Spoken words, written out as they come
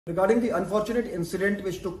Regarding the unfortunate incident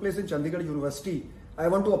which took place in Chandigarh University, I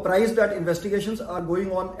want to apprise that investigations are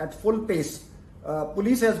going on at full pace.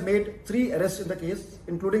 Police has made 3 arrests in the case,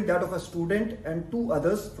 including that of a student and 2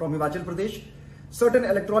 others from Himachal Pradesh. Certain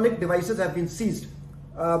electronic devices have been seized.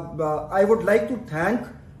 I would like to thank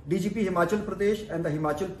DGP Himachal Pradesh and the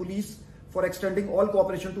Himachal Police for extending all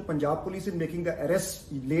cooperation to Punjab Police in making the arrests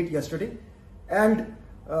late yesterday. And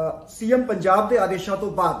CM Punjab de आदेशों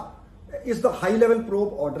तो बाद is the high level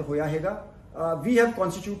probe order hoya हैगा. We have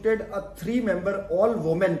constituted a 3-member all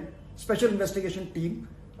women special investigation team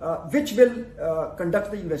which will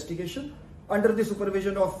conduct the investigation under the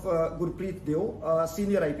supervision of Gurpreet Deo,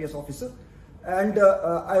 senior IPS officer. And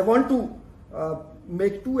I want to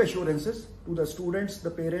make 2 assurances to the students,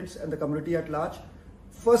 the parents and the community at large.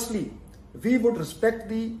 Firstly, we would respect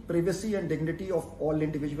the privacy and dignity of all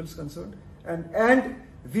individuals concerned, and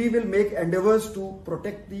we will make endeavors to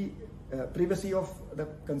protect the privacy of the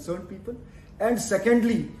concerned people. And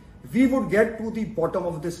secondly, we would get to the bottom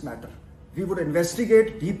of this matter. We would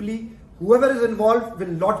investigate deeply. Whoever is involved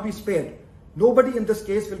will not be spared. Nobody in this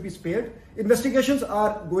case will be spared. Investigations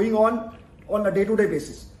are going on a day-to-day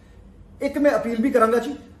basis. एक मैं appeal भी करांगा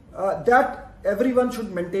जी that everyone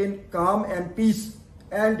should maintain calm and peace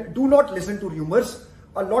and do not listen to rumors.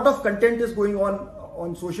 A lot of content is going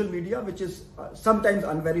on social media which is sometimes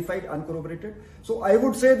unverified, uncorroborated. So I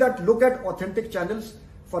would say that look at authentic channels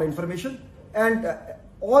for information, and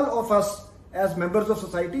all of us as members of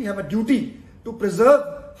society have a duty to preserve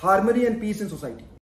harmony and peace in society.